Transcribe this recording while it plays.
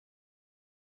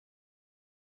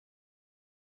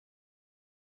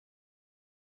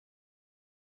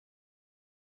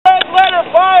the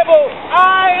Bible,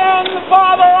 I and the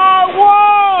Father are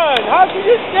one. How can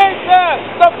you state that?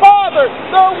 The Father,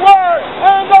 the Word,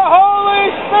 and the Holy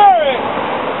Spirit.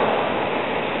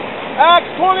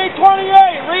 Acts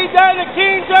 20:28. Read that in the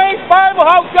King James Bible,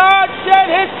 how God shed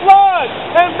His blood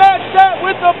and matched that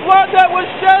with the blood that was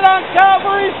shed on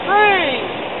Calvary's tree.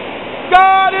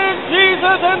 God is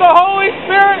Jesus and the Holy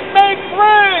Spirit make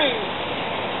three.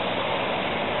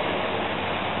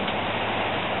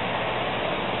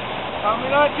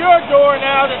 Coming at your door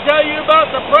now to tell you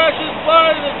about the precious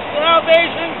blood and the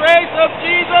salvation grace of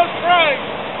Jesus Christ.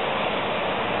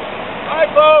 Hi,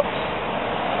 folks.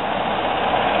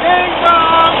 Ding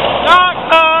dong, knock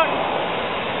knock.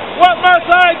 What must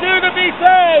I do to be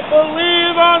saved?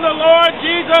 Believe on the Lord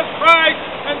Jesus Christ,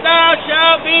 and thou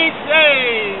shalt be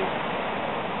saved.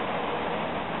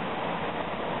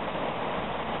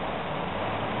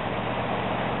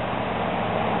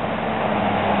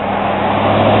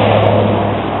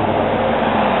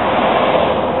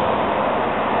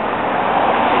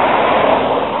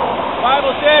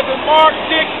 Mark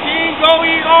 16, go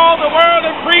ye all the world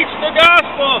and preach the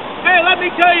gospel. Hey, let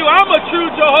me tell you, I'm a true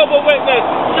Jehovah Witness.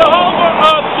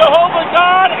 Jehovah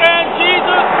God and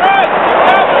Jesus Christ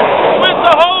together with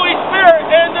the Holy Spirit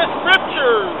and the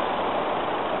Scriptures.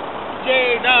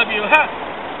 JW,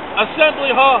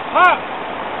 Assembly Hall,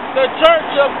 the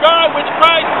Church of God which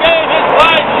Christ gave His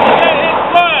life and His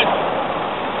blood.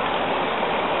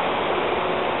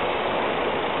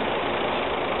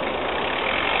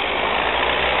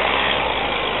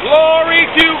 Glory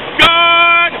to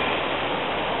God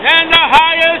and the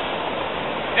highest,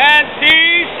 and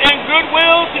peace and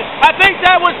goodwill. I think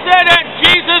that was said at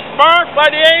Jesus' birth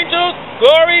by the angels.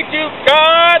 Glory to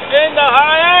God in the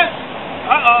highest.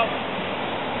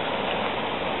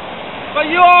 But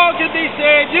you all can be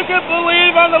saved. You can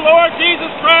believe on the Lord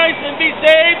Jesus Christ and be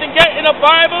saved and get in a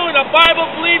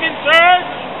Bible-believing church.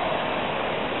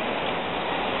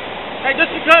 Hey,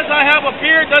 just because I have a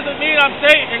beard doesn't mean I'm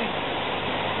Satan.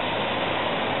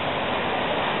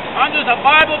 I'm just a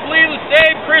Bible-believing,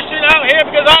 saved Christian out here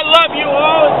because I love you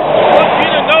all and want you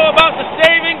to know about the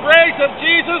saving grace of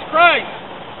Jesus Christ.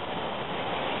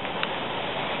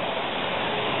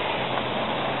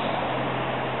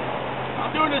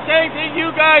 I'm doing the same thing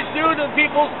you guys do to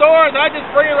people's doors. I just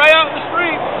bring it right out in the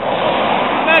street.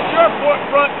 I'm at your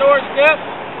front doorstep.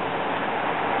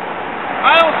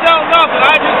 I don't sell nothing.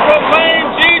 I just proclaim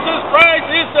Jesus Christ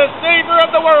is the Savior of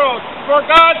the world. For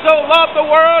God so loved the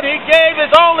world, He gave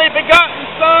His only begotten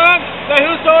Son, that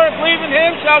whosoever believes in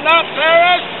Him shall not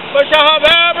perish, but shall have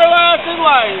everlasting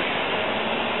life.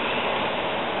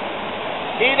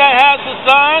 He that has the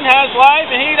Son has life,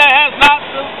 and he that has not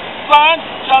the Son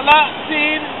shall not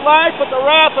see life, but the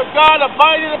wrath of God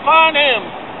abideth upon him.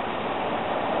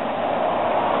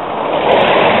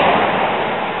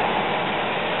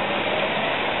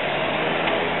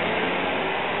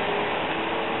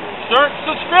 Search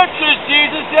the Scriptures,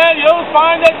 Jesus said. You'll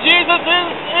find that Jesus is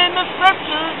in the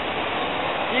Scriptures.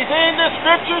 He's in the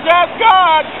Scriptures as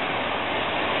God.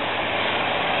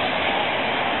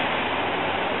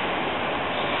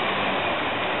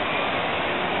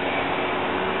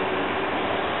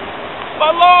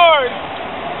 But Lord,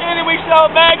 didn't we sell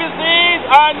magazines?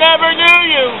 I never knew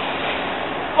you.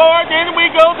 Lord, didn't we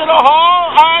go to the hall?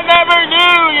 I never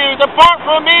knew you. Depart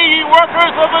from me, ye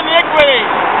workers of iniquity.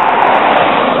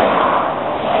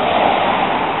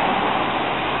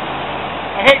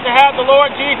 I hate to have the Lord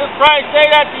Jesus Christ say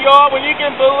that to you all when you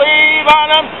can believe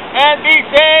on Him and be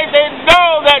saved and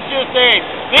know that you're saved.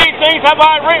 These things have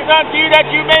I written unto you that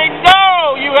you may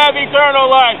know you have eternal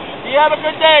life. You have a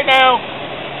good day now.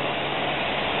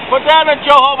 Put down a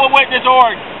Jehovah Witness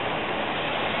org.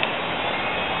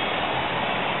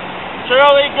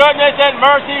 Surely goodness and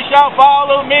mercy shall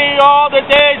follow me all the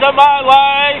days of my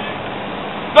life.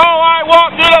 Though I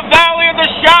walk through the valley of the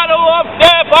shadow of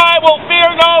death, I will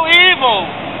fear no evil.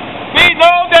 We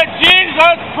know that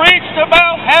Jesus preached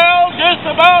about hell just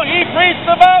about He preached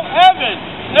about heaven.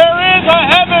 There is a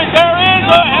heaven, there is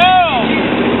a hell.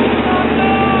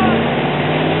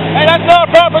 Hey, that's not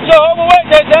a proper Jehovah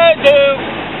Witness, hey, dude.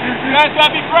 You guys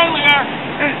gotta be friendlier.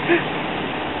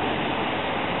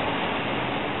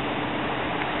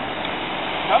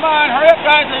 Come on, hurry up,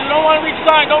 guys. You don't want to read the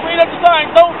sign. Don't read up the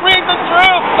sign. Don't read the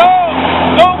truth.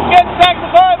 Don't get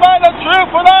sanctified by the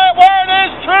truth, for thy word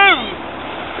is truth.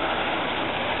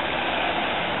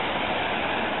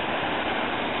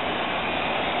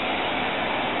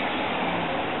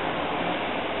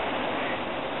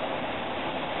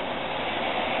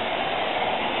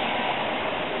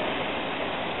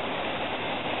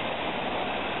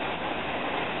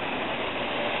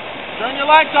 Turn your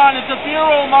lights on. It's a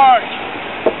funeral march.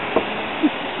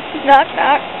 Knock,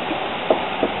 knock.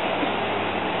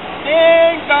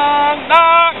 Ding dong,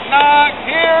 knock, knock.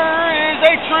 Here is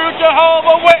a true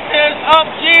Jehovah Witness of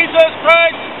Jesus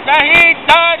Christ, that He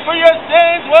died for your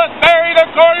sins, was buried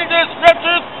according to the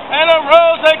Scriptures, and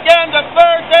arose again the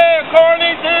third day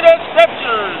according to the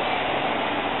Scriptures.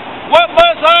 What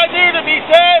must I do to be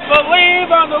saved?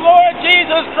 Believe on the Lord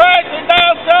Jesus Christ, and thou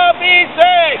shalt be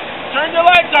saved. Turn your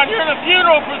lights on. You're in a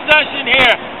funeral procession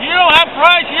here. You don't have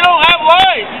Christ. You don't have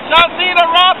life. You shall see the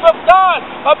wrath of God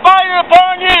abiding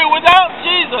upon you without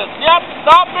Jesus. You have to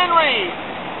stop and read.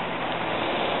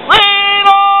 Read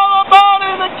all about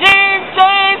it in the King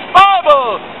James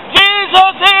Bible.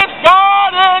 Jesus is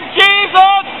God and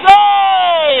Jesus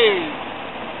saves.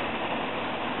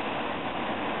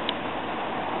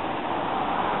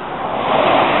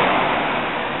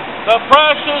 The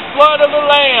precious blood of the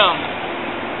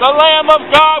Lamb of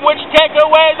God, which take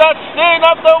away the sin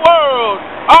of the world.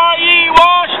 Are ye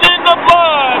washed in the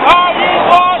blood? Are ye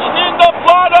washed in the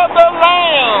blood of the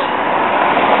Lamb?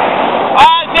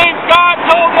 I think God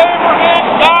told Abraham,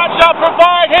 God shall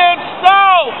provide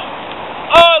himself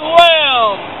a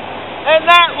lamb. And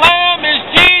that lamb is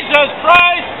Jesus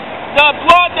Christ, the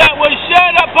blood that was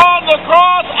shed upon the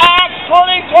cross. Acts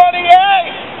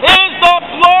 20:28 is the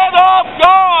blood of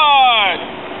God.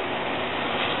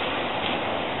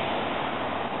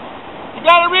 You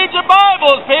got to read your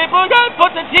Bibles, people. You got to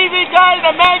put the TV guide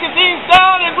and the magazines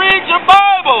down and read your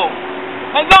Bible.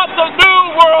 And not the New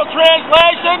World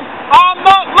Translation. I'm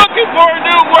not looking for a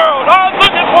new world. I'm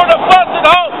looking for the blessed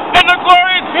hope and the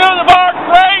glorious field of our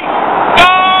great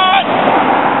God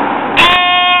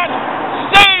and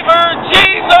Savior,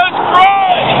 Jesus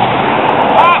Christ.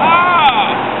 Aha!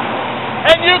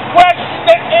 And you question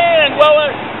the end. Well,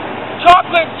 a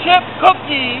chocolate chip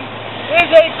cookie is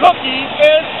a cookie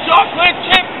and chocolate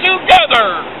chip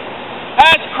together,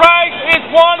 as Christ is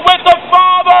one with the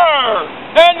Father,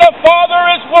 and the Father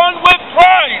is one with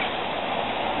Christ.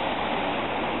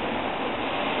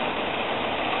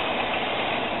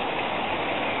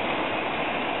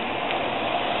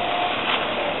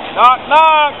 Knock,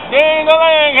 knock,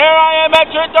 ding-a-ling, here I am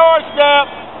at your doorstep.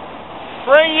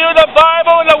 Bring you the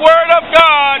Bible and the Word of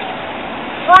God,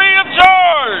 free of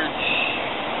charge.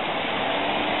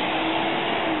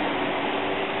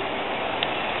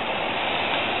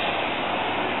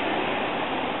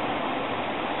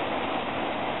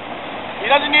 He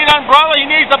doesn't need an umbrella, he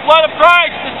needs the blood of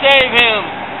Christ to save him.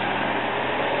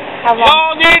 How long? You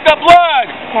all need the blood.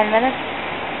 10 minutes?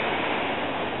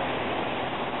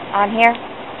 On here?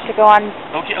 To go on?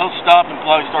 Okay, I'll stop and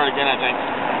probably start again, I think.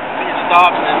 I think it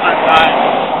stops and then starts time.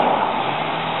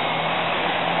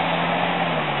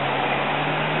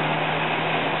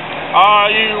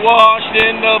 Are you washed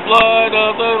in the blood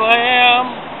of the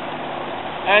Lamb?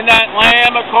 And that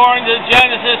Lamb, according to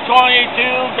Genesis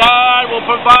 22, God will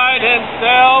provide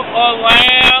himself a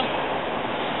lamb.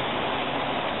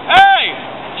 Hey!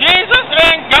 Jesus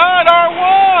and God are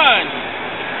one!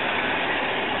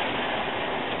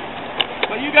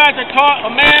 But you guys are taught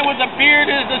a man with a beard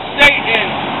is a Satan.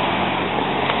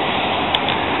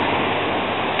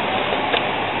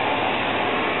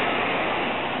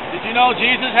 Did you know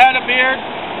Jesus had a beard?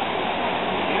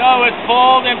 You know it's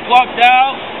pulled and plucked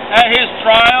out at his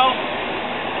trial.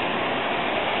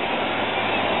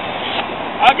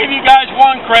 I'll give you guys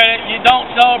one credit. You don't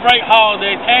celebrate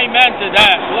holidays. Amen to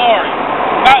that. Glory.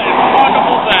 That is a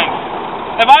wonderful thing.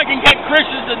 If I can get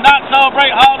Christians to not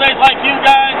celebrate holidays like you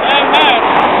guys, amen.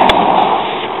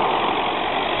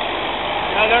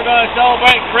 Now they're going to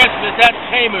celebrate Christmas. That's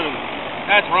Tamu.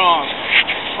 That's wrong.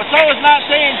 But so is not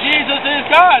saying Jesus is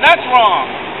God. That's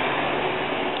wrong.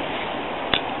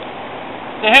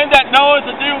 To him that knoweth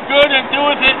to do good and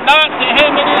doeth it not, to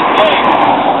him it is good.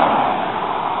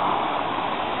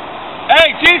 Hey,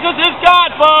 Jesus is God,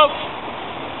 folks.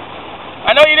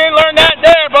 I know you didn't learn that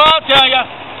there, but I'll tell you.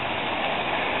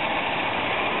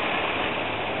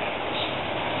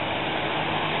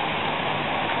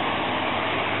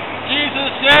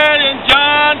 Jesus said in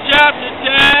John chapter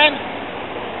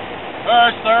 10,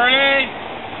 verse 30,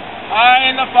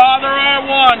 I and the Father are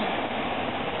one.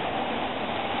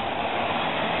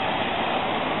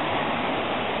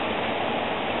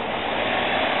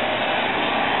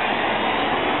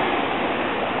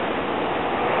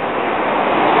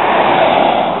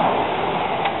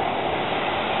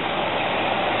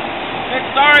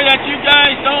 Sorry that you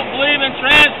guys don't believe in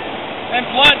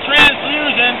blood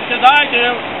transfusion, because I do.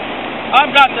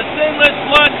 I've got the sinless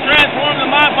blood transformed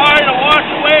in my body to wash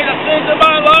away the sins of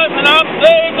my life, and I'm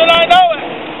saved and I know it.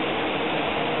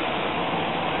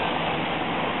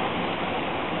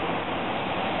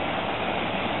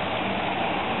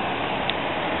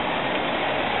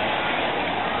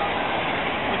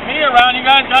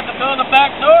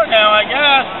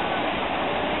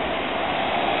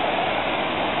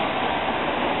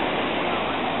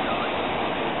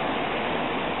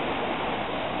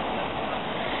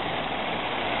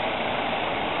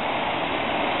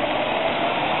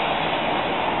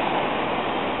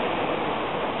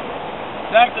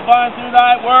 sanctifying through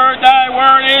thy word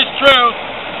is truth.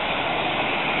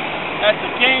 That's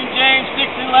the King James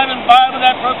 6:11 Bible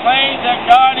that proclaims that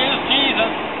God is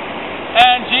Jesus,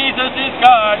 and Jesus is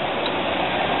God.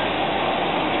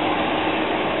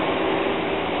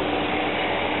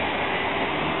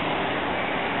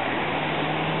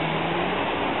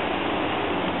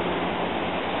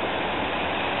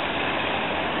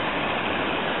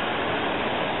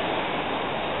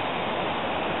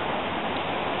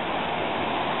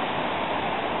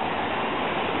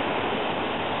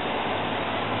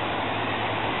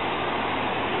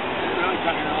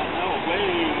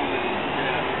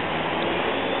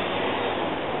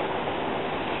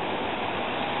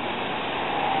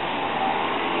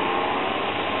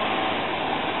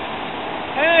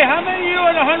 Hey, how many of you are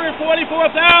in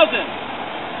 144,000?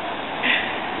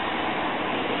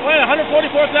 Wait,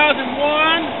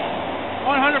 144,001,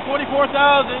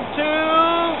 144,002,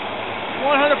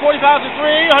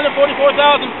 140,003,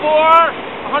 144,004,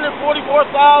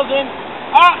 144,000.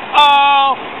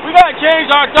 We gotta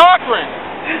change our doctrine.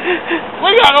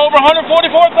 We got over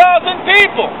 144,000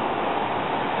 people.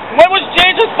 When was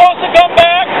Jesus supposed to come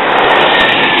back?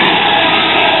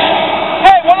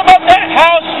 Hey, what about that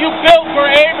house you built for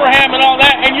Abraham and all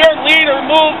that, and your leader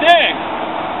moved in?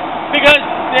 Because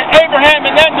Abraham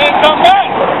and them didn't come back.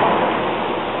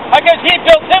 I guess he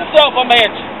built himself a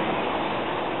mansion.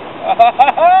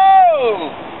 Oh,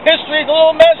 history's a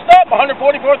little messed up.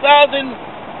 144,000,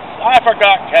 I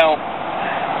forgot count.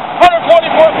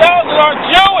 144,000 are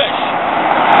Jewish.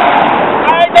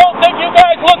 I don't think you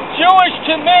guys look Jewish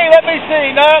to me. Let me see.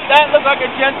 No, that looks like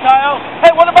a Gentile. Hey,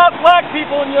 what about black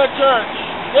people in your church?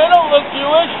 They don't look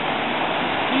Jewish.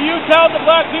 Do you tell the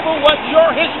black people what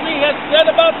your history has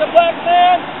said about the black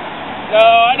man? No,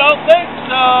 I don't think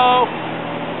so.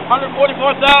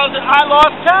 144,000, I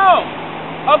lost count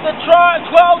of the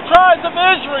 12 tribes of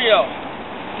Israel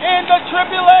in the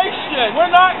tribulation.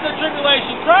 We're not in the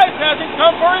tribulation. Christ hasn't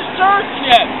come for his church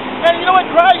yet. And you know what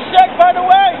Christ said, by the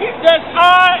way? He says,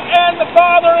 I and the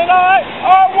Father and I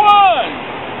are one.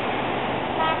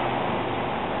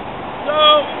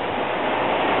 So,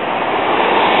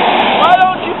 why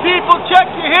don't you people check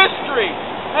your history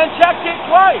and check it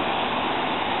twice?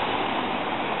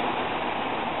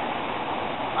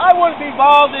 I wouldn't be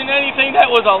involved in anything that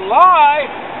was a lie.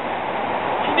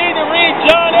 You need to read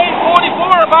John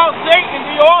 8:44 about Satan,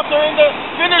 the author and the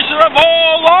finisher of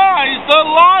all lies, the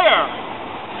liar.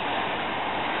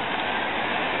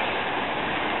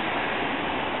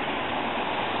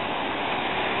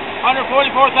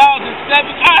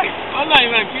 I'm not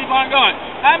even going to keep on going.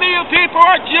 How many of you people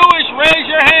are Jewish? Raise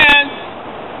your hands.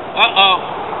 Uh-oh.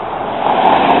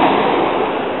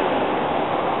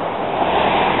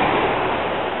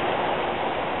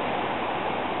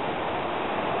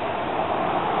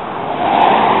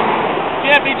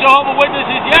 Can't be Jehovah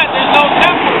Witnesses yet. There's no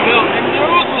temple built in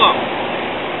Jerusalem.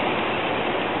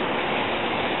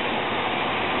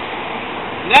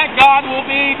 That God will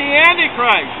be the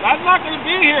Antichrist. I'm not going to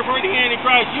be here for the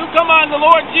Antichrist. You come on the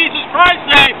Lord Jesus Christ's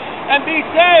name and be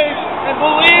saved and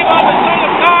believe on the Son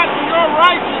of God for your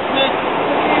righteousness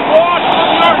to be washed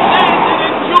from your sins, and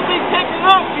then you'll be taken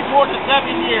up before the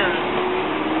 7 years.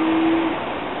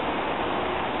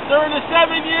 During the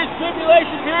 7 years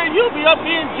tribulation period, you'll be up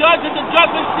being judged at the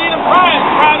judgment seat of Christ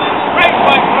rather than straight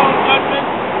by throne judgment.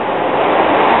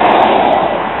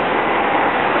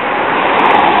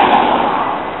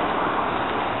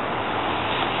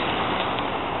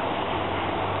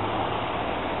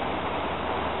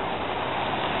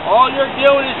 All you're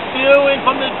doing is stealing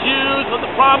from the Jews with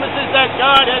the promises that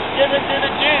God has given to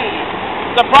the Jews.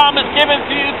 The promise given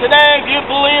to you today, if you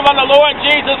believe on the Lord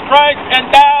Jesus Christ,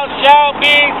 and thou shalt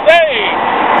be saved.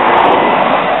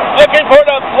 Looking for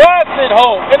the blessed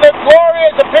hope and the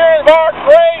glorious appearance of our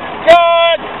great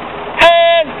God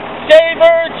and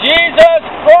Savior Jesus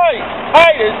Christ.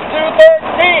 Titus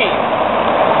 2:13.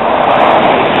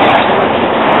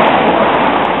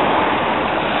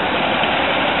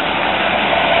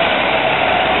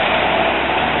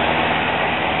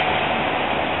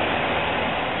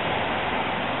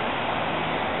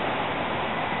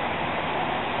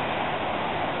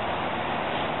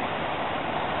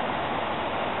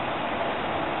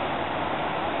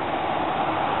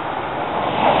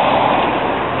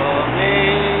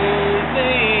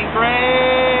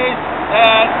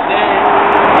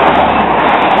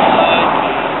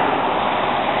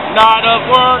 Not of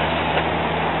works,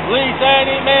 lest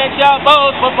any man shall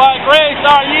boast, but by grace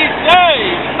are ye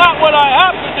saved. Not what I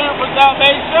have to do for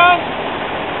salvation.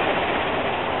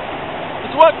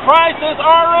 It's what Christ has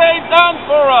already done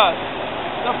for us.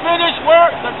 The finished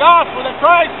work, the gospel that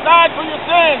Christ died for your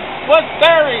sins, was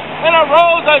buried, and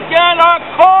arose again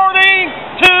according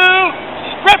to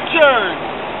Scriptures.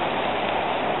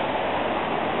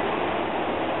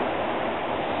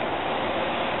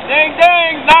 Ding,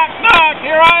 ding, knock, knock,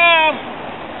 here I am.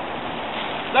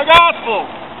 The gospel.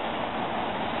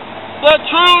 The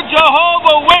true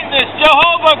Jehovah Witness,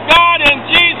 Jehovah God and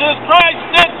Jesus Christ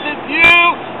sent to you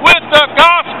with the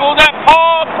gospel that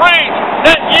Paul preached,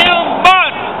 that you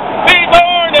must be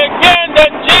born again,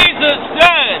 that Jesus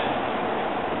said.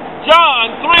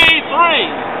 John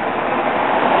 3:3.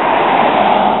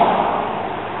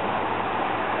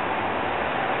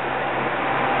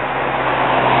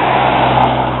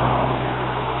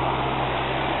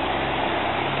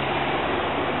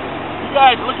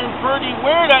 Looking pretty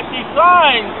weird at these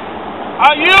signs.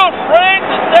 Are you afraid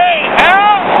to say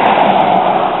hell?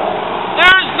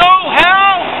 There's no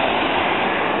hell.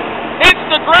 It's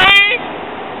the grave.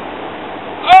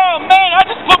 Oh man, I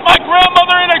just put my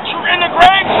grandmother in a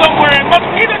grave somewhere. It must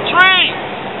be the tree.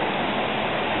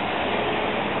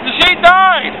 She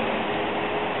died.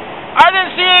 I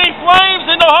didn't see any flames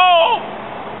in the hole.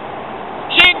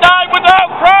 She died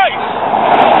without Christ.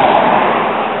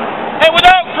 And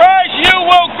without Christ, you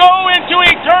will go into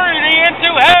eternity,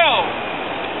 into hell.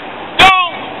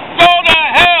 Don't go to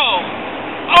hell.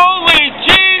 Only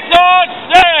Jesus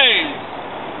saves.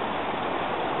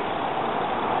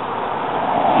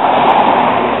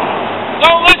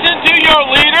 Don't listen to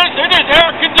your leaders. They're just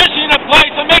air conditioning the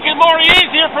place to make it more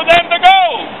easier for them to go.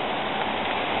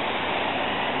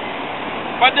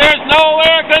 But there's no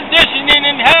air conditioning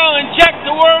in hell, and check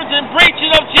the words and preaching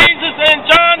of Jesus and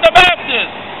John the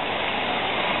Baptist.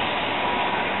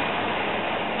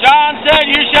 John said,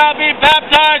 you shall be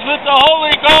baptized with the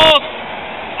Holy Ghost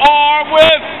or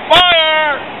with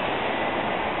fire.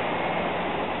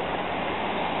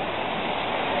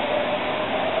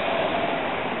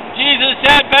 Jesus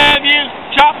said, have you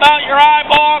chop out your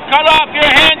eyeball, cut off your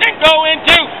hand, and go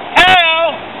into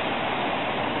hell.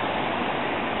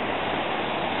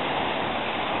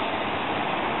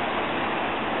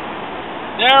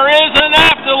 There is an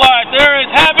afterlife. There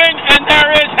is heaven and there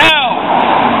is hell.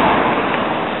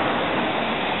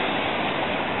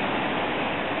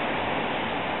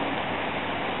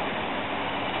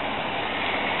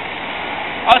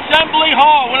 Assembly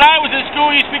Hall. When I was in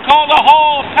school, it used to be called the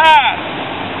Hall of Pass.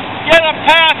 Get a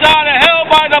pass out of hell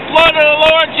by the blood of the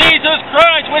Lord Jesus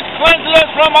Christ, which cleanses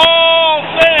us from all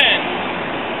sin.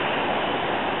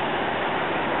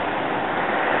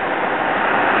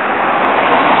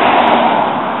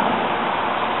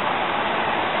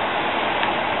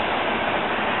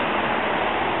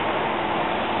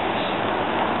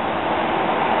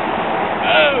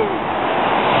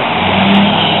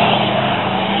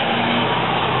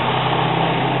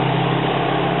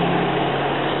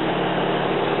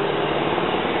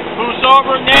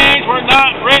 Whosoever names were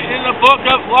not written in the book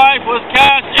of life was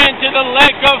cast into the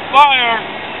lake of fire.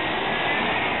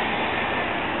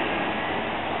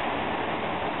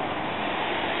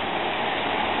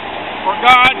 For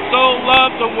God so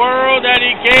loved the world that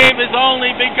he gave his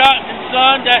only begotten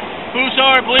Son, that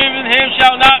whosoever believes in him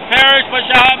shall not perish, but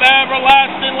shall have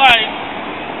everlasting life.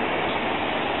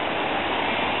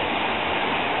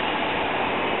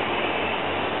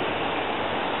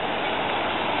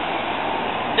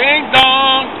 Ding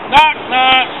dong, knock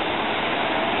knock.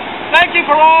 Thank you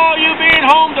for all you being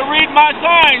home to read my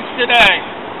signs today.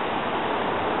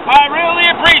 I really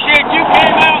appreciate you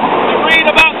came out to read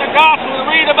about the gospel, to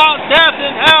read about death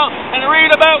and hell, and to read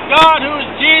about God who is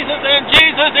Jesus and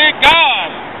Jesus is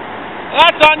God.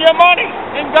 That's on your money.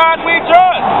 In God we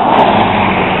trust.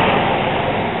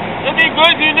 It'd be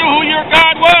good if you knew who your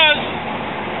God was.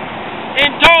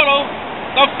 In total,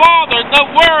 the Father, the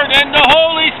Word, and the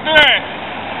Holy Spirit.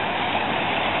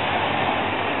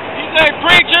 Say,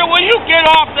 preacher, will you get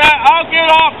off that? I'll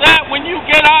get off that when you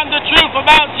get on the truth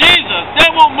about Jesus.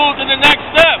 Then we'll move to the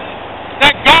next step.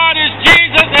 That God is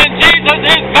Jesus and Jesus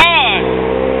is God.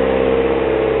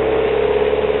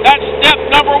 That's step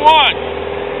number one.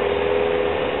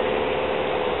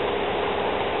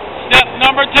 Step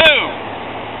number two.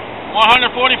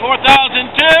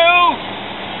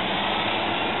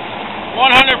 144,002.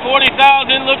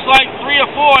 140,000 looks like 3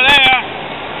 or 4 there.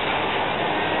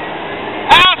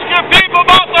 Ask your people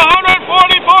about the 144,000.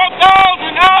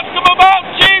 Ask them about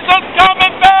Jesus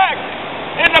coming back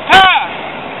in the past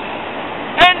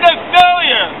and the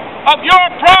failure of your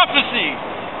prophecy.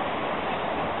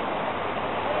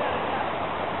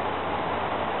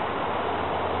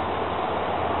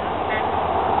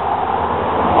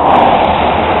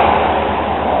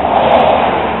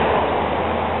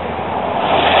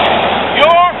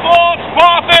 Your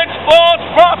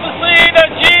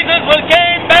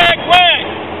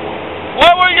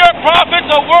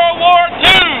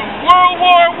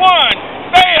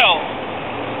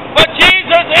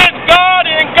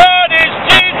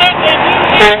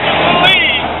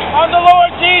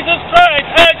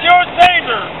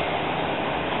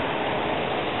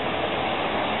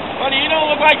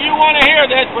like you want to hear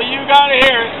this, but you got to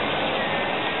hear it.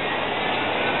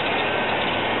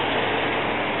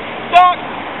 Duck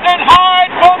and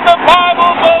hide from the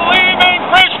Bible-believing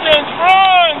Christians.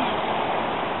 Run!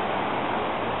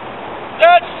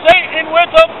 That's Satan with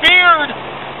a beard,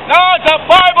 not a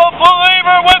Bible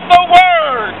believer with the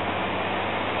Word.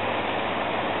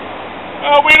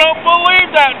 We don't believe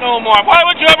that no more. Why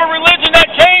would you have a religion that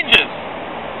changes?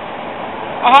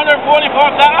 144,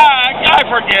 I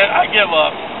forget. I give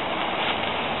up.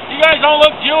 You guys don't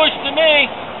look Jewish to me.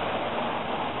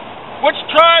 Which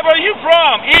tribe are you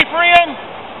from? Ephraim?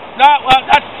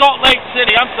 That's Salt Lake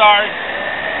City. I'm sorry.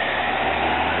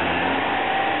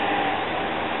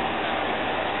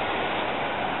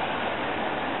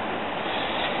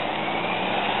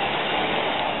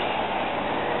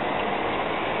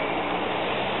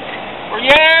 For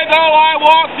yea, though I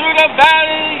walk through the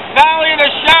valley of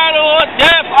the shadow of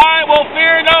death, I will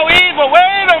fear no evil.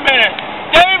 Wait a minute.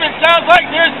 David sounds like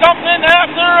there's something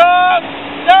after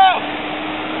death.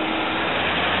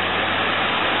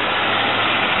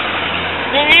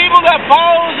 The evil that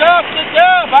follows after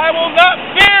death, I will not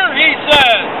fear, he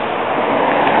says.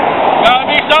 Gotta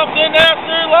be something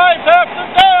after life, after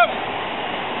death.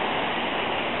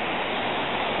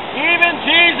 Even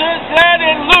Jesus said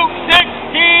in Luke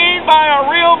 16, by a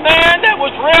real man that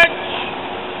was rich,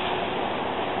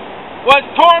 was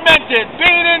tormented,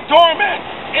 being in torment,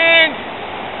 in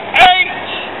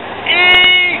H-E-L-L.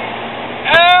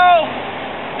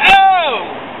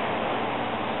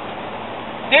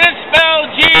 Didn't spell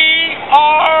G-R-A-V-E.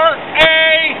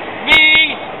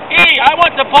 I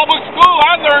went to public school.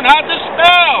 I learned how to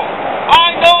spell.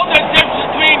 I know the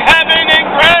difference between heaven and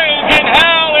grave and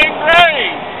hell and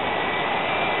grave.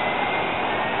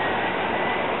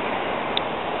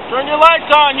 Turn your lights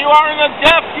on. You are in a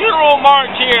death funeral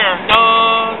march here.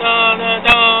 Da da da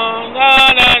da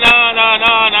da da da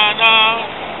da da da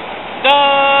da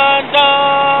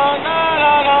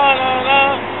da da da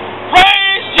da.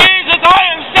 Praise Jesus! I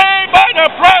am saved by the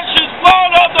precious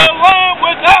blood of the Lamb,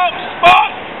 without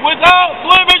spot, without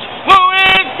blemish. Who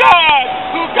is God?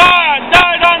 Who God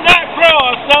died on that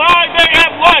cross that I may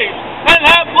have life and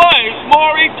have life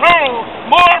more eternal,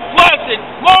 more blessed,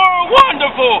 more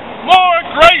wonderful, more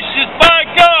gracious by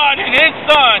God and His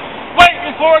Son,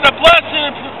 waiting for the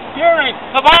blessed appearing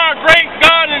of our great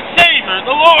God and Savior,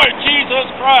 the Lord Jesus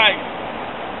Christ.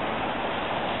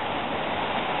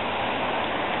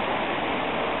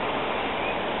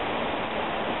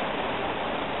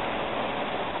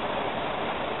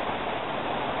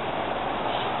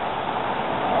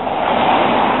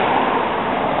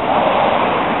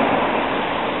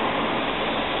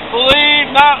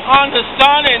 Not on the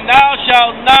Son, and thou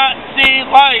shalt not see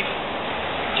life.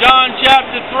 John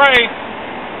chapter 3.